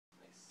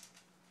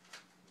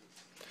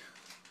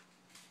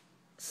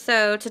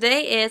So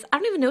today is, I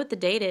don't even know what the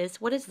date is.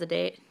 What is the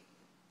date?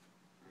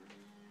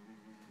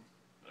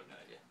 I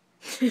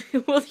have no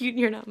idea. Well,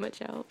 you're not much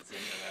help. It's in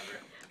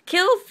November.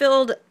 Kill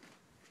filled.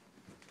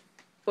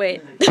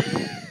 Wait.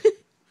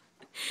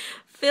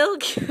 Phil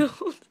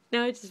killed.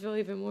 Now I just feel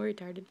even more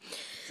retarded.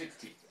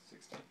 16th.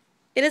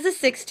 It is the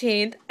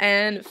 16th,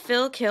 and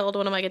Phil killed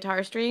one of my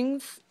guitar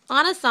strings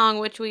on a song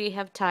which we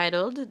have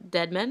titled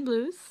Dead Man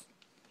Blues.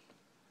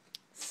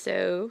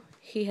 So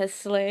he has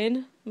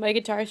slain my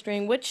guitar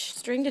string. Which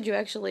string did you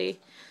actually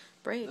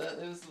break? It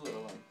was the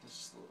little one. It's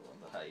just the little one,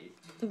 the high E.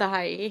 The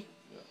high E.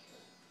 Yeah.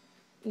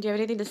 Do you have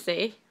anything to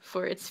say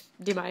for its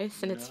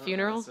demise and its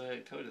funeral? That's why I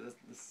coded this.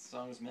 This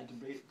song was meant to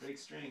break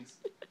strings.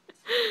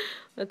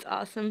 That's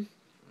awesome.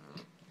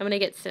 I'm gonna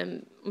get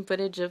some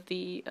footage of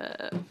the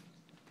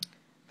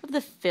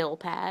fill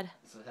pad.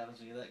 That's what happens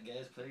when you let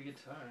guys play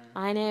guitar.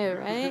 I know,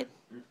 right?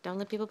 Don't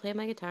let people play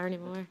my guitar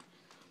anymore.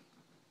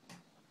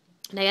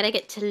 And I gotta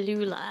get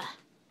Tallulah.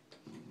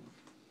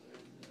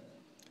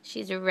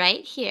 She's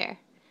right here.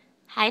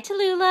 Hi,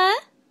 Tallulah.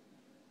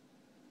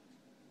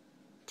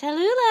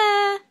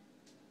 Tallulah.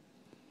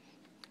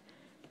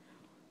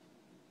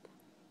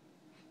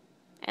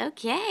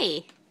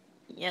 Okay.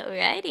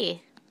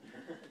 Alrighty.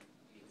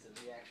 Some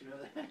reaction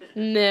over there?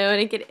 No, I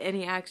didn't get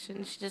any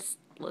action. She just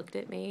looked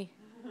at me.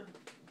 You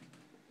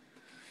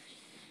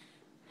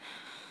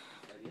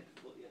have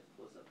to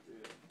close up through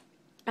it.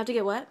 I have to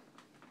get what?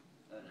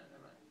 Oh, no,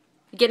 never mind.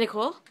 You get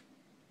Nicole?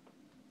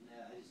 No,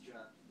 I just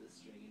dropped the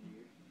string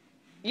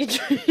into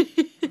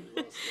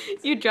your...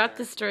 You dropped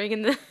the string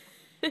in the...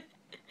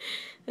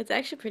 That's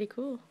actually pretty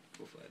cool.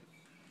 Cool fight.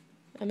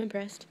 I'm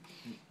impressed.